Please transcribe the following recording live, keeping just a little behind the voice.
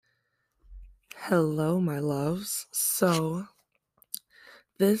Hello, my loves. So,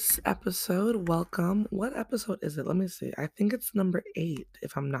 this episode, welcome. What episode is it? Let me see. I think it's number 8,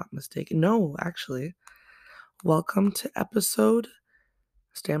 if I'm not mistaken. No, actually. Welcome to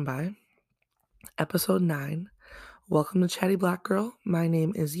stand by, episode 9. Welcome to Chatty Black Girl. My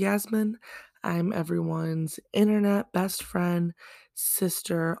name is Yasmin. I'm everyone's internet best friend,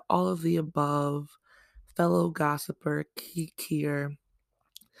 sister, all of the above, fellow gossiper, kikier.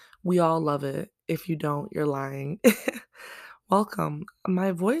 We all love it. If you don't, you're lying. Welcome.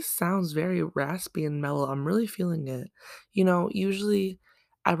 My voice sounds very raspy and mellow. I'm really feeling it. Usually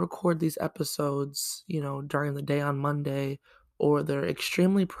I record these episodes, during the day on Monday, or they're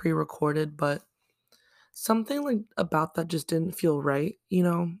extremely pre recorded, but something like about that just didn't feel right,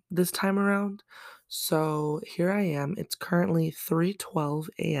 this time around. So here I am. It's currently 3:12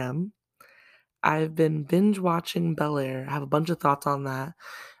 a.m. I've been binge watching Bel Air. I have a bunch of thoughts on that.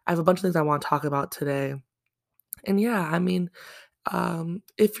 I have a bunch of things I want to talk about today. And yeah,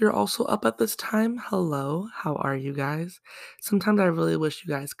 if you're also up at this time, hello, how are you guys? Sometimes I really wish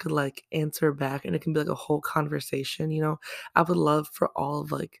you guys could like answer back and it can be like a whole conversation. I would love for all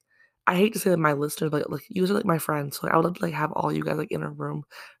of I hate to say that my listeners, but like you guys are like my friends. So I would love to like have all you guys like in a room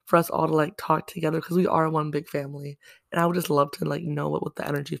for us all to like talk together because we are one big family. And I would just love to like know what the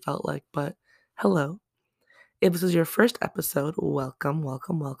energy felt like. But hello. If this is your first episode, welcome,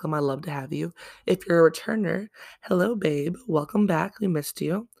 welcome, welcome. I love to have you. If you're a returner, hello, babe. Welcome back. We missed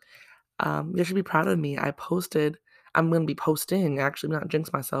you. You should be proud of me. I'm going to be posting, actually, not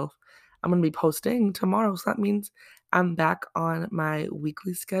jinx myself. I'm going to be posting tomorrow. So that means I'm back on my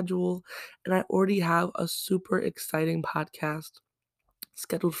weekly schedule. And I already have a super exciting podcast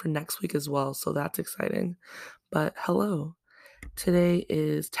scheduled for next week as well. So that's exciting. But hello. Today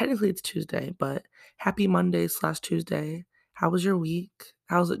is technically it's Tuesday, but happy Monday/Tuesday. How was your week?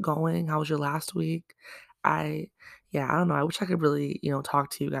 How's it going? How was your last week? I yeah, I don't know. I wish I could really, talk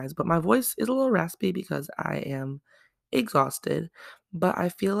to you guys, but my voice is a little raspy because I am exhausted, but I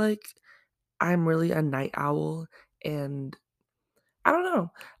feel like I'm really a night owl and I don't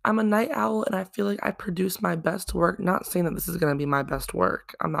know. I'm a night owl and I feel like I produce my best work. Not saying that this is going to be my best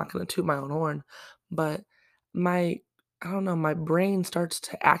work. I'm not going to toot my own horn, but my, I don't know, my brain starts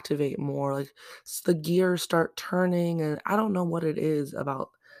to activate more. Like the gears start turning, and I don't know what it is about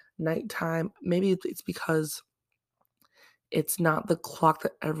nighttime. Maybe it's because it's not the clock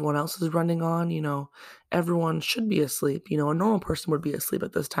that everyone else is running on. Everyone should be asleep. A normal person would be asleep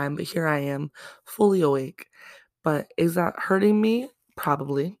at this time, but here I am fully awake. But is that hurting me?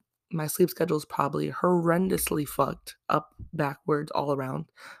 Probably. My sleep schedule is probably horrendously fucked up, backwards, all around.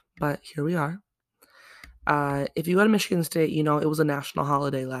 But here we are. If you go to Michigan State, it was a national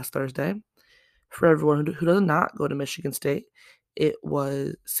holiday last Thursday. For everyone who does not go to Michigan State, it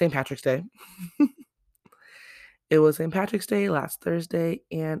was St. Patrick's Day. It was St. Patrick's Day last Thursday.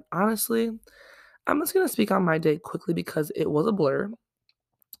 And honestly, I'm just going to speak on my day quickly because it was a blur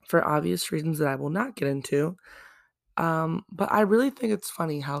for obvious reasons that I will not get into. But I really think it's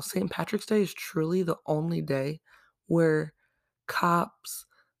funny how St. Patrick's Day is truly the only day where cops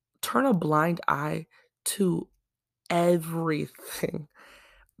turn a blind eye to everything.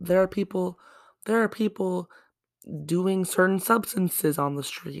 There are people there are people doing certain substances on the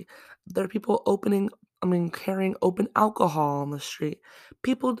street. There are people carrying open alcohol on the street.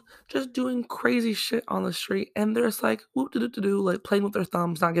 People just doing crazy shit on the street, and they're just like, whoop de doo like playing with their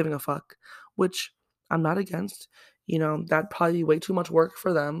thumbs, not giving a fuck, which I'm not against. That'd probably be way too much work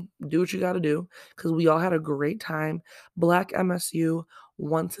for them. Do what you gotta do, because we all had a great time. Black MSU,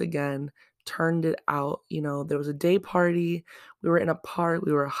 once again, turned it out. There was a day party. We were in a park.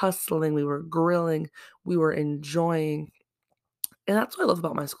 We were hustling. We were grilling, we were enjoying. And that's what I love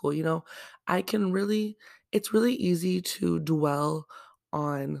about my school. I can really, it's really easy to dwell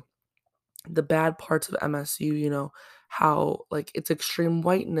on the bad parts of MSU, how like it's extreme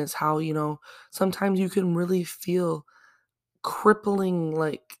whiteness, how, sometimes you can really feel crippling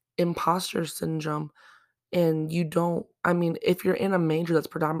like imposter syndrome. And if you're in a major that's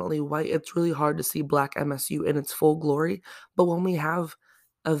predominantly white, it's really hard to see Black MSU in its full glory. But when we have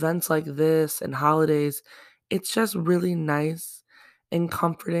events like this and holidays, it's just really nice and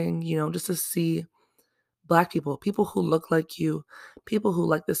comforting, just to see Black people, people who look like you, people who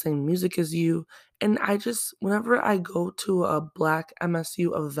like the same music as you. And whenever I go to a Black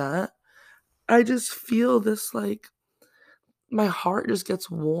MSU event, I just feel this like my heart just gets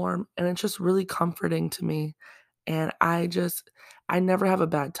warm and it's just really comforting to me. And I never have a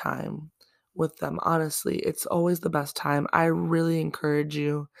bad time with them, honestly. It's always the best time. I really encourage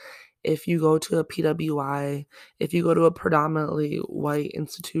you, if you go to a PWI, if you go to a predominantly white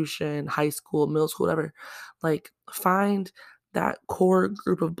institution, high school, middle school, whatever, like find that core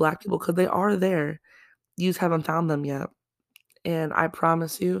group of Black people because they are there. You just haven't found them yet. And I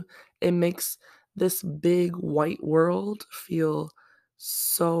promise you, it makes this big white world feel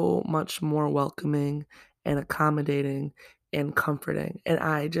so much more welcoming and accommodating and comforting. And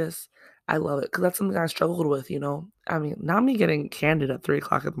I love it because that's something I struggled with. I mean, not me getting candid at 3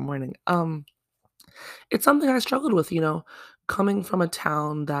 o'clock in the morning. It's something I struggled with, coming from a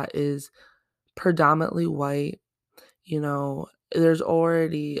town that is predominantly white. There's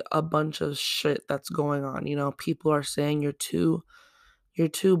already a bunch of shit that's going on. People are saying you're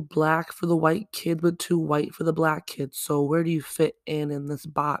too Black for the white kid, but too white for the Black kid. So where do you fit in this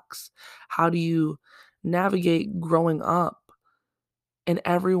box? How do you navigate growing up and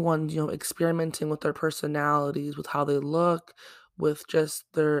everyone experimenting with their personalities, with how they look, with just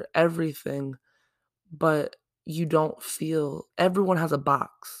their everything, but you don't feel everyone has a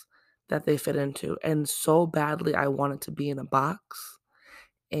box that they fit into. And so badly I wanted to be in a box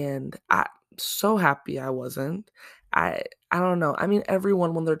and I'm so happy I wasn't. I I don't know. I mean,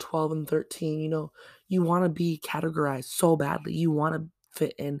 everyone when they're 12 and 13, you want to be categorized so badly. You want to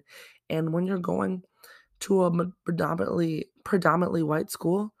fit in. And when you're going to a predominantly white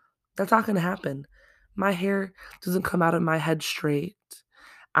school, that's not going to happen. My hair doesn't come out of my head straight.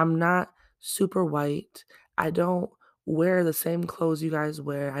 I'm not super white. I don't wear the same clothes you guys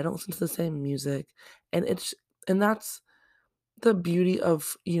wear. I don't listen to the same music. And that's the beauty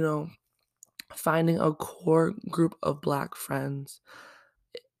of finding a core group of Black friends.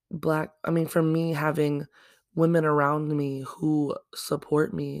 I mean, for me, having women around me who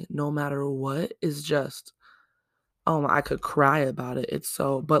support me no matter what is just, oh my, I could cry about it.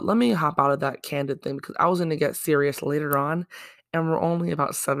 But let me hop out of that candid thing because I was going to get serious later on, and we're only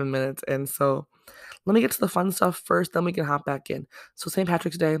about 7 minutes in. So let me get to the fun stuff first, then we can hop back in. So, St.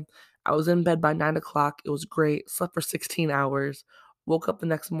 Patrick's Day, I was in bed by 9 o'clock. It was great. Slept for 16 hours. Woke up the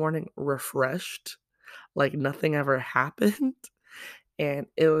next morning refreshed, like nothing ever happened. And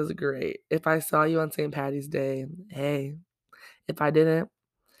it was great. If I saw you on St. Patty's Day, hey, if I didn't,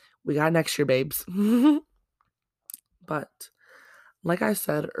 we got next year, babes. But like I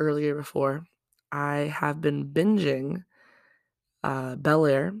said earlier before, I have been binging Bel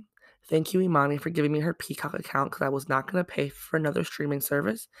Air. Thank you, Imani, for giving me her Peacock account because I was not going to pay for another streaming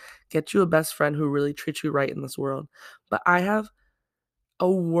service. Get you a best friend who really treats you right in this world. But I have a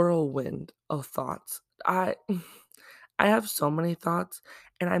whirlwind of thoughts. I have so many thoughts,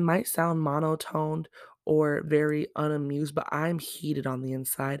 and I might sound monotoned or very unamused, but I'm heated on the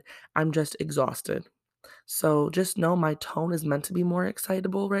inside. I'm just exhausted. So just know my tone is meant to be more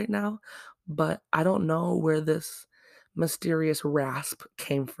excitable right now, but I don't know where this mysterious rasp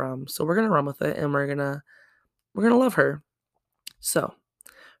came from. So we're gonna run with it and we're gonna love her. So,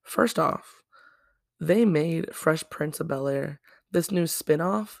 first off, they made Fresh Prince of Bel-Air this new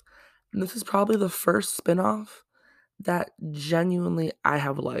spin-off. And this is probably the first spin-off that genuinely I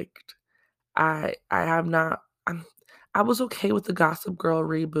have liked. I have not I was okay with the Gossip Girl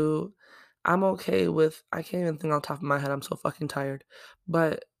reboot. I'm okay with I can't even think on top of my head, I'm so fucking tired.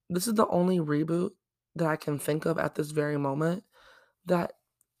 But this is the only reboot that I can think of at this very moment that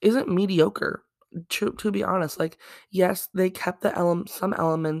isn't mediocre. To be honest, like yes, they kept some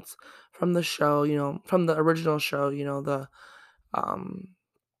elements from the show, from the original show, um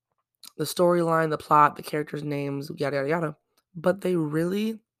the storyline, the plot, the characters' names, yada yada yada. But they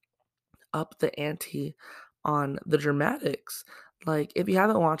really up the ante on the dramatics. Like, if you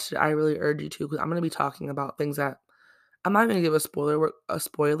haven't watched it, I really urge you to because I'm gonna be talking about things that I'm not gonna give a spoiler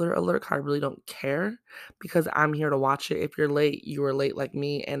alert. 'Cause I really don't care because I'm here to watch it. If you're late, you were late like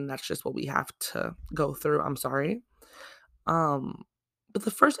me, and that's just what we have to go through. I'm sorry. Um, but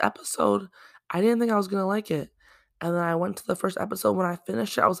the first episode, I didn't think I was gonna like it. And then I went to the first episode. When I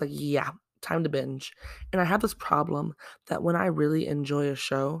finished it, I was like, yeah, time to binge. And I have this problem that when I really enjoy a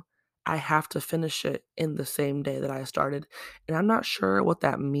show, I have to finish it in the same day that I started. And I'm not sure what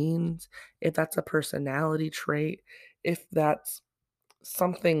that means, if that's a personality trait, if that's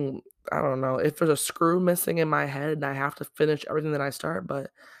something, I don't know, if there's a screw missing in my head and I have to finish everything that I start,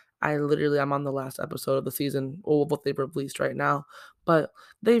 but I'm on the last episode of the season, or what they've released right now. But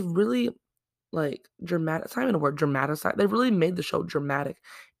they've really like dramatic it's not even a word, dramatized. They really made the show dramatic.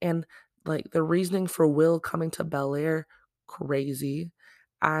 And like the reasoning for Will coming to Bel Air, crazy.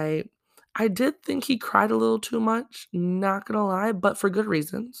 I I did think he cried a little too much, not gonna lie, but for good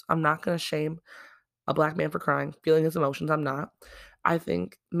reasons. I'm not gonna shame a Black man for crying, feeling his emotions. I'm not. I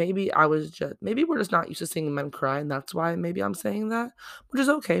think maybe maybe we're just not used to seeing men cry, and that's why maybe I'm saying that, which is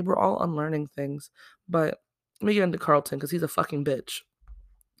okay. We're all unlearning things. But let me get into Carlton because he's a fucking bitch.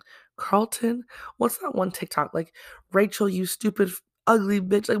 Carlton, what's that one TikTok? Like, Rachel, you stupid, ugly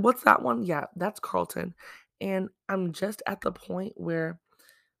bitch. Like, what's that one? Yeah, that's Carlton. And I'm just at the point where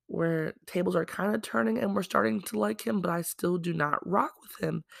tables are kind of turning and we're starting to like him, but I still do not rock with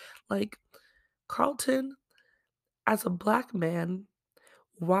him. Like, Carlton, as a black man,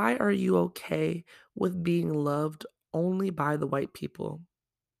 why are you okay with being loved only by the white people?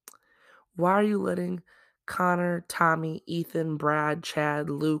 Why are you letting Connor, Tommy, Ethan, Brad, Chad,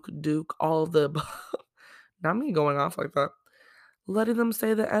 Luke, Duke, all of the above, not me going off like that, letting them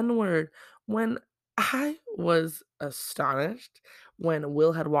say the N word when I was astonished when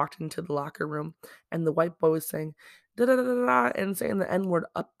Will had walked into the locker room and the white boy was saying da da da da da and saying the N word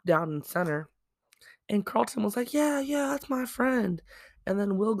up, down, and center. And Carlton was like, yeah, yeah, that's my friend. And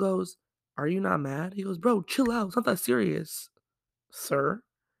then Will goes, are you not mad? He goes, bro, chill out. It's not that serious, sir.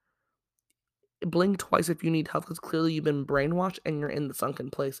 Blink twice if you need help because clearly you've been brainwashed and you're in the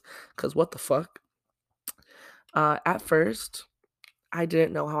sunken place. Because what the fuck? At first, I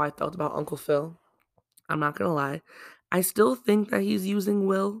didn't know how I felt about Uncle Phil. I'm not gonna lie. I still think that he's using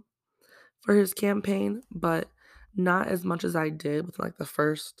Will for his campaign, but not as much as I did with like the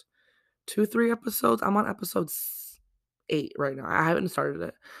first 2, 3 episodes. I'm on episode 8 right now. I haven't started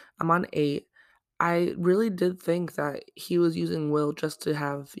it. I'm on 8. I really did think that he was using Will just to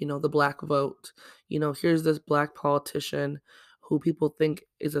have, the black vote. Here's this black politician who people think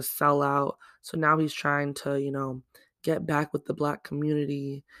is a sellout. So now he's trying to, get back with the black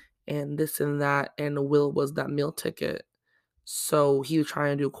community and this and that. And Will was that meal ticket. So he was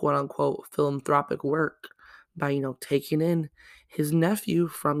trying to do quote unquote philanthropic work by, taking in his nephew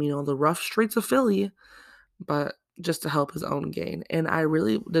from, the rough streets of Philly, but just to help his own gain. And I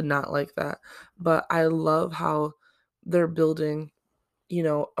really did not like that. But I love how they're building,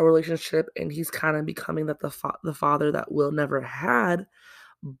 a relationship and he's kind of becoming the father that Will never had.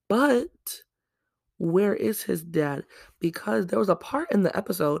 But where is his dad? Because there was a part in the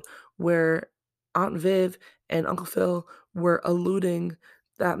episode where Aunt Viv and Uncle Phil were alluding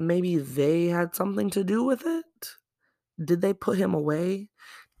that maybe they had something to do with it. Did they put him away?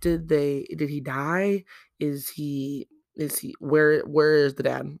 Did he die? Is he where is the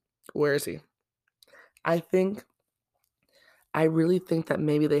dad? Where is he? I think I really think that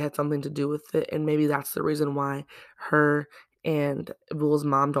maybe they had something to do with it, and maybe that's the reason why her and Will's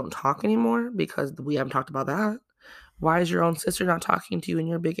mom don't talk anymore because we haven't talked about that. Why is your own sister not talking to you in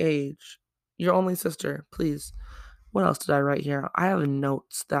your big age? Your only sister, please. What else did I write here? I have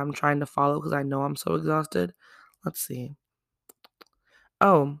notes that I'm trying to follow because I know I'm so exhausted. Let's see.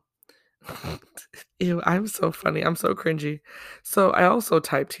 Oh, ew, I'm so funny. I'm so cringy. So I also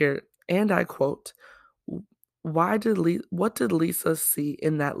typed here, and I quote, what did Lisa see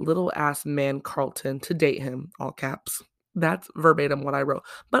in that little ass man Carlton to date him? All caps. That's verbatim what I wrote.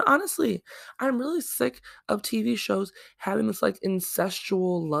 But honestly, I'm really sick of TV shows having this like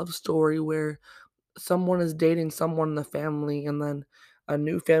incestual love story where someone is dating someone in the family and then a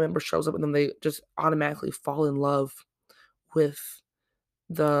new family member shows up and then they just automatically fall in love with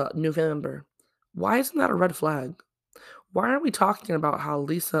the new family member. Why isn't that a red flag? Why aren't we talking about how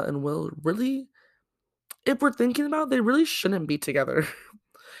Lisa and Will really, if we're thinking about it, they really shouldn't be together,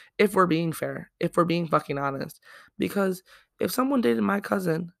 if we're being fair, if we're being fucking honest. Because if someone dated my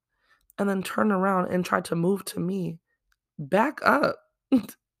cousin and then turned around and tried to move to me, back up.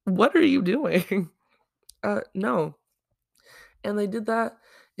 What are you doing? No. And they did that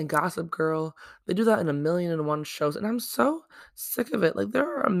in Gossip Girl. They do that in a million and one shows. And I'm so sick of it. Like there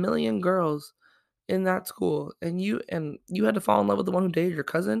are a million girls in that school and you had to fall in love with the one who dated your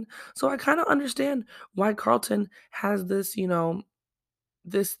cousin. So I kind of understand why Carlton has this,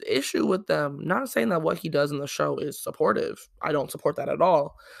 this issue with them. Not saying that what he does in the show is supportive. I don't support that at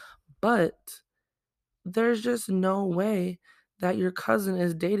all. But there's just no way that your cousin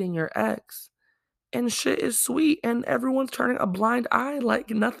is dating your ex and shit is sweet and everyone's turning a blind eye like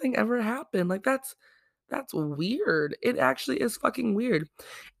nothing ever happened. Like that's weird. It actually is fucking weird.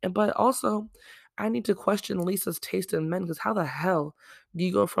 And but also, I need to question Lisa's taste in men because how the hell do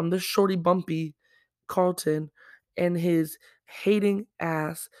you go from this shorty bumpy Carlton and his hating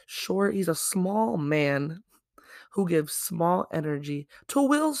ass short, he's a small man who gives small energy to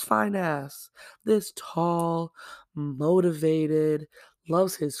Will's fine ass. This tall, motivated,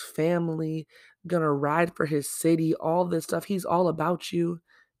 loves his family, gonna ride for his city, all this stuff. He's all about you.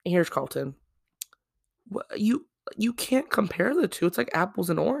 And here's Carlton. You can't compare the two. It's like apples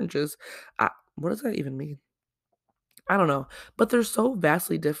and oranges. What does that even mean? I don't know, but they're so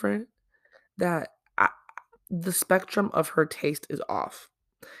vastly different that I the spectrum of her taste is off.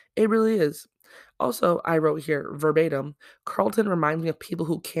 It really is. Also, I wrote here verbatim, Carlton reminds me of people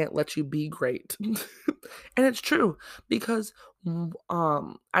who can't let you be great. And it's true because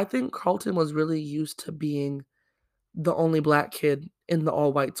I think Carlton was really used to being the only black kid in the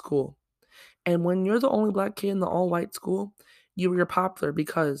all white school. And when you're the only black kid in the all white school, you're popular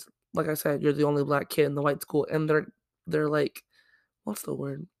because, like I said, you're the only black kid in the white school, and they're like, what's the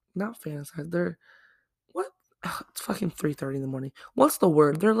word? Not fantasize. They're what? Ugh, it's fucking 3:30 in the morning. What's the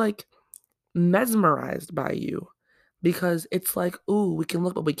word? They're like mesmerized by you because it's like, ooh, we can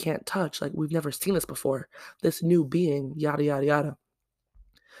look but we can't touch. Like we've never seen this before. This new being, yada yada yada.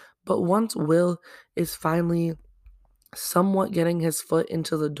 But once Will is finally somewhat getting his foot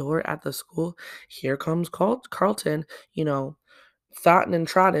into the door at the school, here comes Carlton, you know, thoughtin' and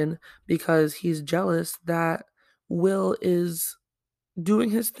trotting because he's jealous that Will is doing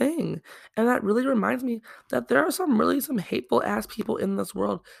his thing. And that really reminds me that there are some hateful ass people in this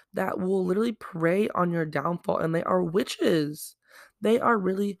world that will literally prey on your downfall, and they are witches. They are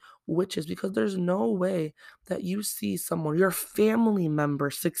really witches because there's no way that you see someone, your family member,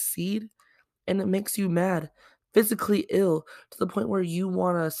 succeed and it makes you mad, physically ill to the point where you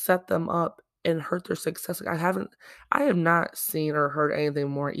want to set them up and hurt their success. Like, I have not seen or heard anything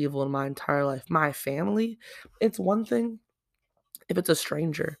more evil in my entire life. My family, it's one thing if it's a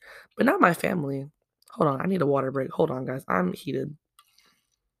stranger, but not my family. Hold on, I need a water break. Hold on, guys. I'm heated.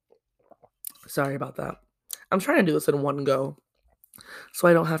 Sorry about that. I'm trying to do this in one go so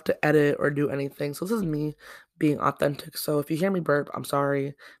I don't have to edit or do anything. So this is me being authentic. So if you hear me burp, I'm sorry.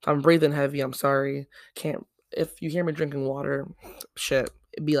 If I'm breathing heavy, I'm sorry. Can't if you hear me drinking water, shit,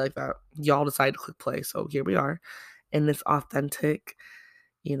 it be like that. Y'all decide to click play. So here we are in this authentic,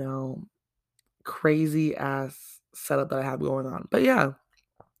 you know, crazy ass setup that I have going on. But yeah,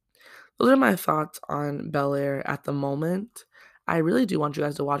 those are my thoughts on Bel Air at the moment. I really do want you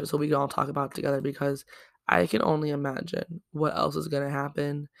guys to watch it so we can all talk about it together because I can only imagine what else is gonna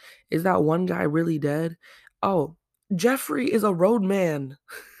happen. Is that one guy really dead? Oh, Jeffrey is a road man.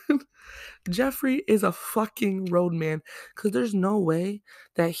 Jeffrey is a fucking road man because there's no way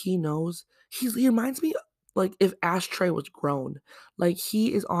that he knows. He reminds me like if Ashtray was grown. Like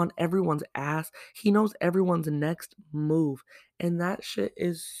he is on everyone's ass. He knows everyone's next move. And that shit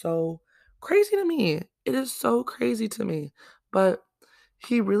is so crazy to me. It is so crazy to me. But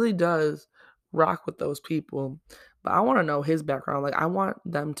he really does rock with those people. But I want to know his background. Like I want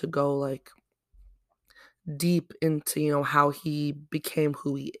them to go like deep into, how he became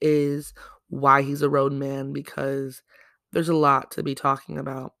who he is, why he's a road man, because there's a lot to be talking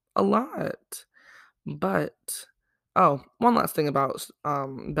about. A lot. But oh, one last thing about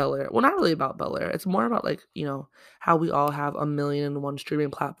Bel Air. Well, not really about Bel Air. It's more about like, how we all have a million and one streaming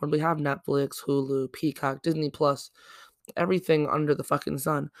platform. We have Netflix, Hulu, Peacock, Disney Plus, everything under the fucking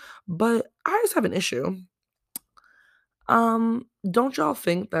sun. But I just have an issue. Don't y'all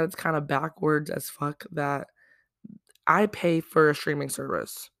think that it's kind of backwards as fuck that I pay for a streaming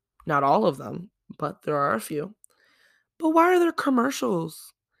service. Not all of them, but there are a few. But why are there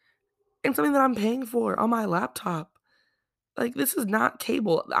commercials in something that I'm paying for on my laptop? Like, this is not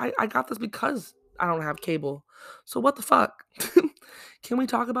cable. I got this because I don't have cable. So what the fuck? Can we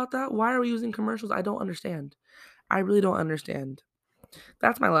talk about that? Why are we using commercials? I don't understand. I really don't understand.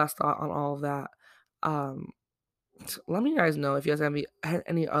 That's my last thought on all of that. Um, Let me guys know if you guys have had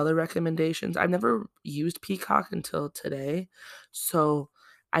any other recommendations. I've never used Peacock until today, so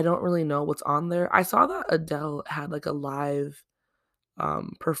I don't really know what's on there. I saw that Adele had like a live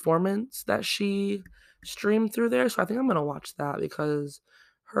performance that she streamed through there, so I think I'm gonna watch that because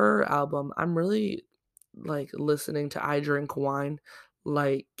her album, I'm really like listening to I Drink Wine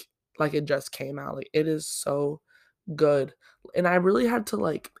like like it just came out. Like it is so good. And I really had to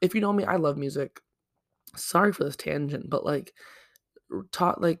like if you know me, I love music. Sorry for this tangent, but like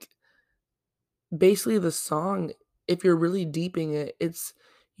taught like basically the song, if you're really deeping it, it's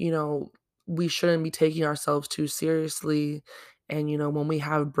you know, we shouldn't be taking ourselves too seriously. And when we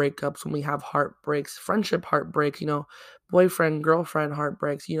have breakups, when we have heartbreaks, friendship heartbreaks, boyfriend, girlfriend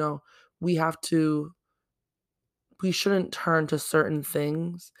heartbreaks, we have to we shouldn't turn to certain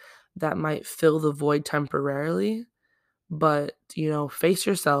things that might fill the void temporarily, but face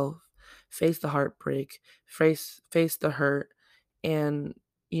yourself, face the heartbreak, face the hurt, and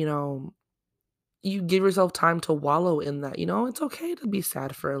you know you give yourself time to wallow in that. It's okay to be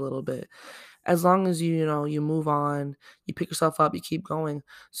sad for a little bit as long as you move on, you pick yourself up, you keep going.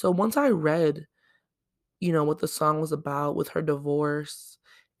 So once I read what the song was about with her divorce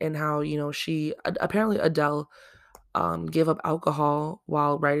and how she apparently Adele gave up alcohol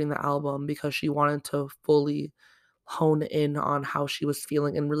while writing the album because she wanted to fully hone in on how she was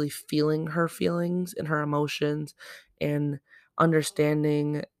feeling and really feeling her feelings and her emotions and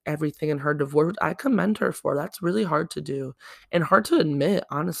understanding everything in her divorce. I commend her for that's really hard to do and hard to admit,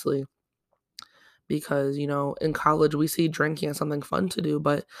 honestly, because, in college we see drinking as something fun to do,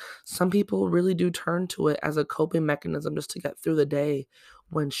 but some people really do turn to it as a coping mechanism just to get through the day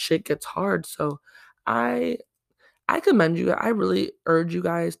when shit gets hard. So I I commend you. I really urge you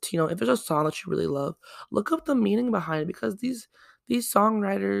guys to, if there's a song that you really love, look up the meaning behind it because these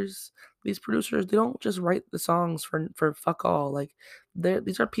songwriters, these producers, they don't just write the songs for fuck all. Like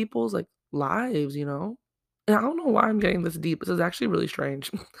these are people's like lives. And I don't know why I'm getting this deep. This is actually really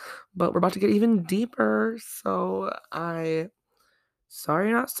strange. But we're about to get even deeper. So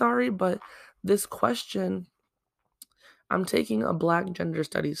sorry, not sorry, but this question, I'm taking a Black gender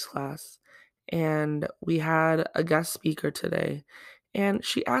studies class, and we had a guest speaker today, and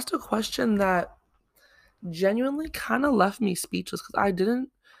she asked a question that genuinely kind of left me speechless because I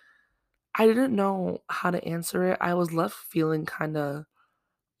didn't know how to answer it. I was left feeling kind of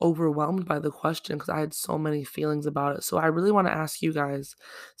overwhelmed by the question because I had so many feelings about it. So I really want to ask you guys,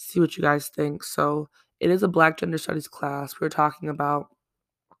 see what you guys think. So it is a Black gender studies class. We were talking about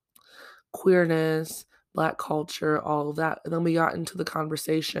queerness, Black culture, all of that. And then we got into the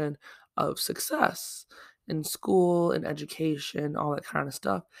conversation of success in school and education, all that kind of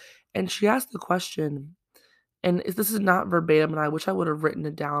stuff. And she asked the question, and this is not verbatim, and I wish I would have written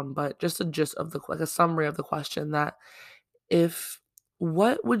it down, but just a gist of like a summary of the question that if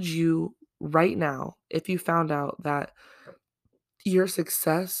what would you right now if you found out that your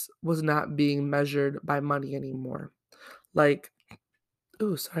success was not being measured by money anymore? Like,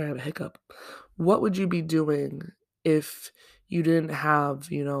 ooh, sorry, I have a hiccup. What would you be doing if you didn't have,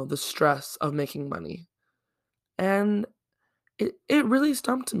 the stress of making money? And it really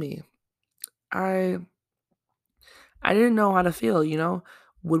stumped me. I I didn't know how to feel.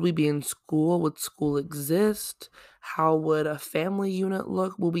 Would we be in school? Would school exist? How would a family unit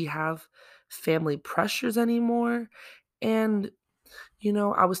look? Will we have family pressures anymore? And,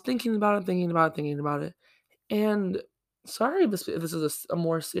 I was thinking about it, thinking about it, thinking about it. And sorry if this is a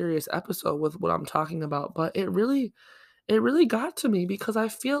more serious episode with what I'm talking about, but it really got to me because I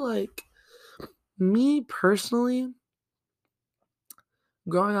feel like me personally,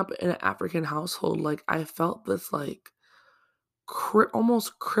 growing up in an African household, like I felt this like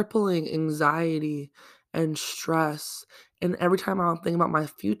almost crippling anxiety and stress. And every time I would think about my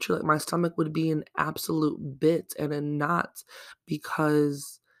future, like my stomach would be in absolute bits and in knots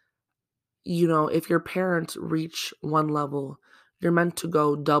because, if your parents reach one level, you're meant to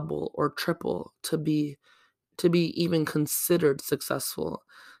go double or triple to be even considered successful.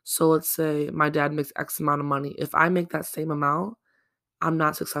 So let's say my dad makes X amount of money. If I make that same amount, I'm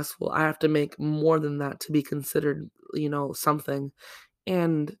not successful. I have to make more than that to be considered, something.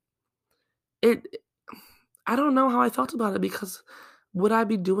 And it I don't know how I felt about it because would I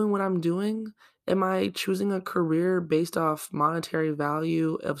be doing what I'm doing? Am I choosing a career based off monetary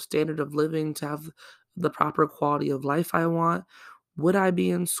value of standard of living to have the proper quality of life I want? Would I be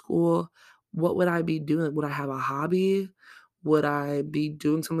in school? What would I be doing? Would I have a hobby? Would I be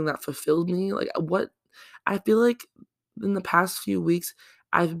doing something that fulfilled me? Like what I feel like in the past few weeks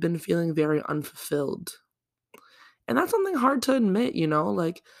I've been feeling very unfulfilled. And that's something hard to admit.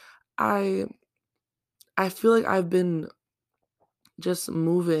 Like I I feel like I've been just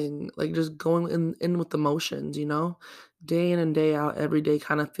moving, like, just going in with the motions. Day in and day out, every day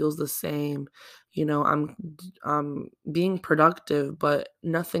kinda feels the same. I'm being productive, but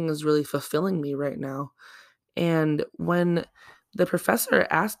nothing is really fulfilling me right now. And when the professor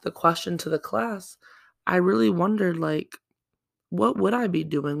asked the question to the class, I really wondered, like, what would I be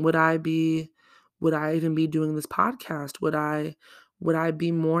doing? Would I even be doing this podcast? Would I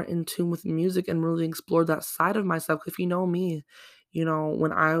be more in tune with music and really explore that side of myself? If you know me,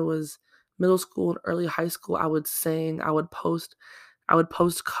 when I was middle school and early high school, I would sing, I would post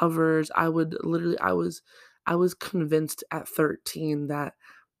covers. I was convinced at 13 that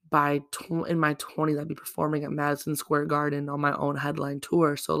in my 20s I'd be performing at Madison Square Garden on my own headline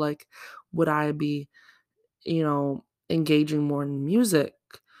tour. So like would I be engaging more in music?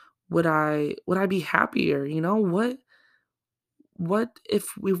 Would I be happier? What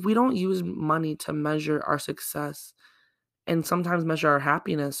if we don't use money to measure our success and sometimes measure our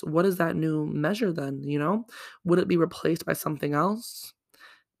happiness, what is that new measure then? Would it be replaced by something else?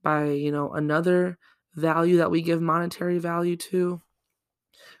 By, another value that we give monetary value to?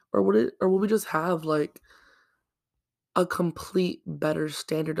 Or will we just have like a complete better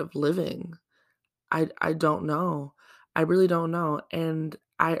standard of living? I don't know. I really don't know, and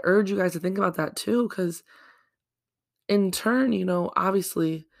I urge you guys to think about that too, because in turn,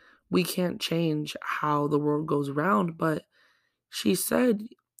 obviously, we can't change how the world goes around, but she said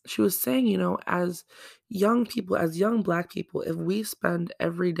she was saying, as young people, as young Black people, if we spend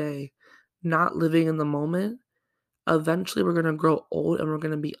every day not living in the moment, eventually we're gonna grow old and we're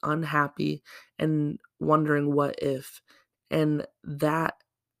gonna be unhappy and wondering what if. And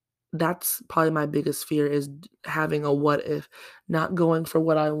that's probably my biggest fear is having a what if, not going for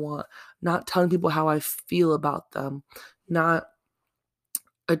what I want, not telling people how I feel about them, not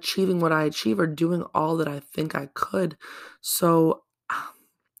achieving what I achieve or doing all that I think I could. So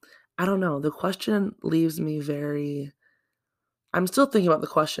I don't know. The question leaves me very I'm still thinking about the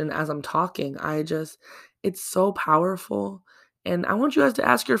question as I'm talking. It's so powerful. And I want you guys to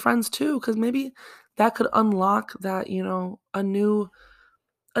ask your friends too, because maybe that could unlock that, a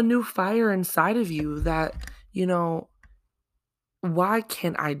new fire inside of you that, you know, why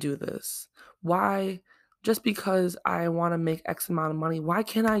can't I do this? Why, just because I want to make X amount of money, why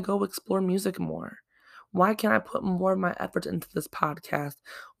can't I go explore music more? Why can't I put more of my efforts into this podcast?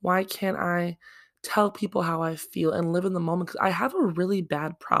 Why can't I tell people how I feel and live in the moment? Because I have a really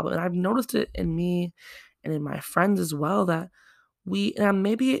bad problem, and I've noticed it in me and in my friends as well that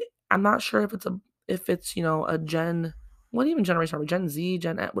maybe I'm not sure if it's a what even generation are we? Gen Z,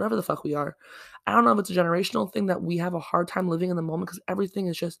 Gen X, whatever the fuck we are. I don't know if it's a generational thing that we have a hard time living in the moment because everything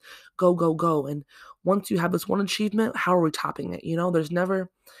is just go, go, go. And once you have this one achievement, how are we topping it? There's never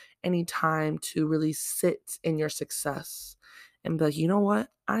any time to really sit in your success and be like, you know what?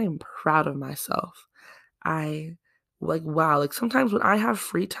 I am proud of myself. I like, wow, like sometimes when I have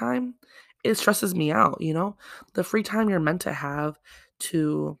free time, it stresses me out. The free time you're meant to have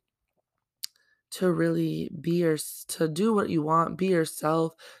to really to do what you want, be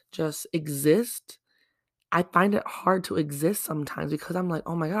yourself, just exist. I find it hard to exist sometimes because I'm like,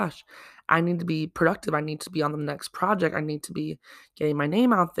 oh my gosh, I need to be productive. I need to be on the next project. I need to be getting my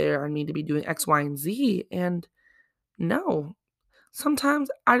name out there. I need to be doing X, Y, and Z. And no,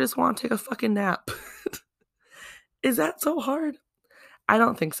 sometimes I just want to take a fucking nap. Is that so hard? I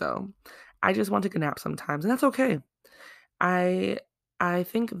don't think so. I just want to take a nap sometimes, and that's okay. I I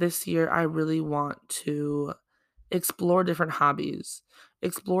think this year I really want to explore different hobbies,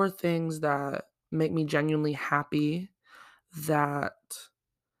 explore things that make me genuinely happy, that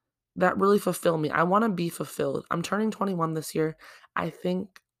really fulfill me. I want to be fulfilled. I'm turning 21 this year. I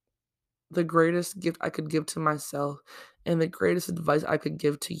think the greatest gift I could give to myself and the greatest advice I could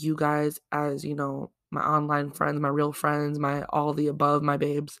give to you guys as, my online friends, my real friends, my all the above, my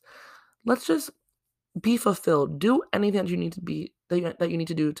babes. Let's just be fulfilled. Do anything that you need to be that you need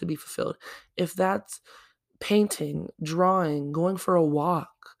to do to be fulfilled. If that's painting, drawing, going for a walk,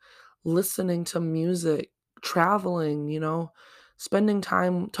 listening to music, traveling, spending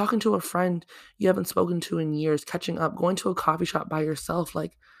time talking to a friend you haven't spoken to in years, catching up, going to a coffee shop by yourself,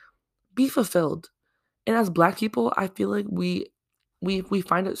 like be fulfilled. And as Black people, I feel like we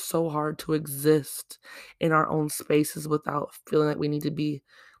find it so hard to exist in our own spaces without feeling like we need to be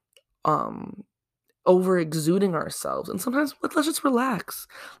um over exuding ourselves. And sometimes let's just relax.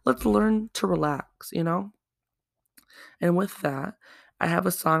 Let's learn to relax. And with that, I have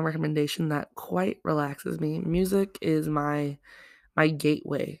a song recommendation that quite relaxes me. Music is my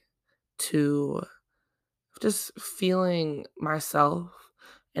gateway to just feeling myself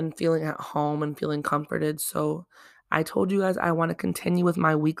and feeling at home and feeling comforted. So I told you guys I want to continue with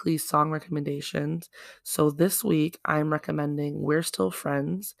my weekly song recommendations. So this week I'm recommending We're Still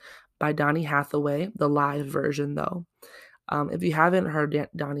Friends by Donny Hathaway, the live version though. If you haven't heard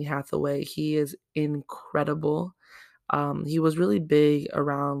Donny Hathaway, he is incredible. He was really big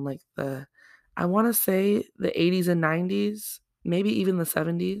around like I want to say the 80s and 90s, maybe even the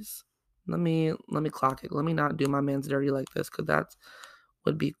 70s. Let me clock it. Let me not do my man's dirty like this because that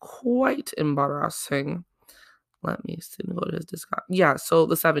would be quite embarrassing. Let me see. Let me go to his discog. Yeah, so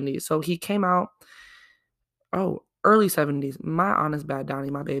the 70s. So he came out, early 70s. My honest bad,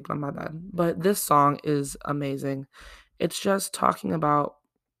 Donnie, my babe, my bad. But this song is amazing. It's just talking about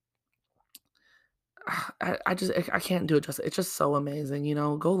I can't do it justice. It's just so amazing.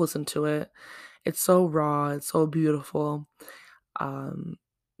 Go listen to it. It's so raw, it's so beautiful. Um,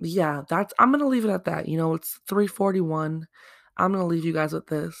 yeah, I'm gonna leave it at that. It's 3:41. I'm gonna leave you guys with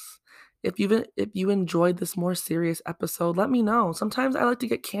this. If you enjoyed this more serious episode, let me know. Sometimes I like to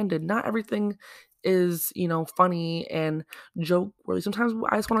get candid. Not everything is, funny and joke worthy. Sometimes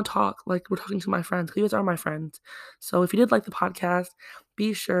I just want to talk like we're talking to my friends. You guys are my friends. So if you did like the podcast,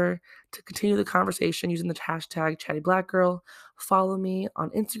 be sure to continue the conversation using the hashtag ChattyBlackGirl. Follow me on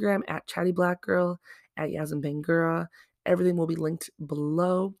Instagram at ChattyBlackGirl at Yasmin Bangura. Everything will be linked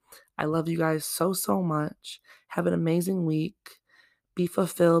below. I love you guys so, so much. Have an amazing week. Be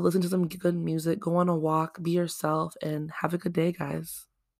fulfilled. Listen to some good music. Go on a walk. Be yourself. And have a good day, guys.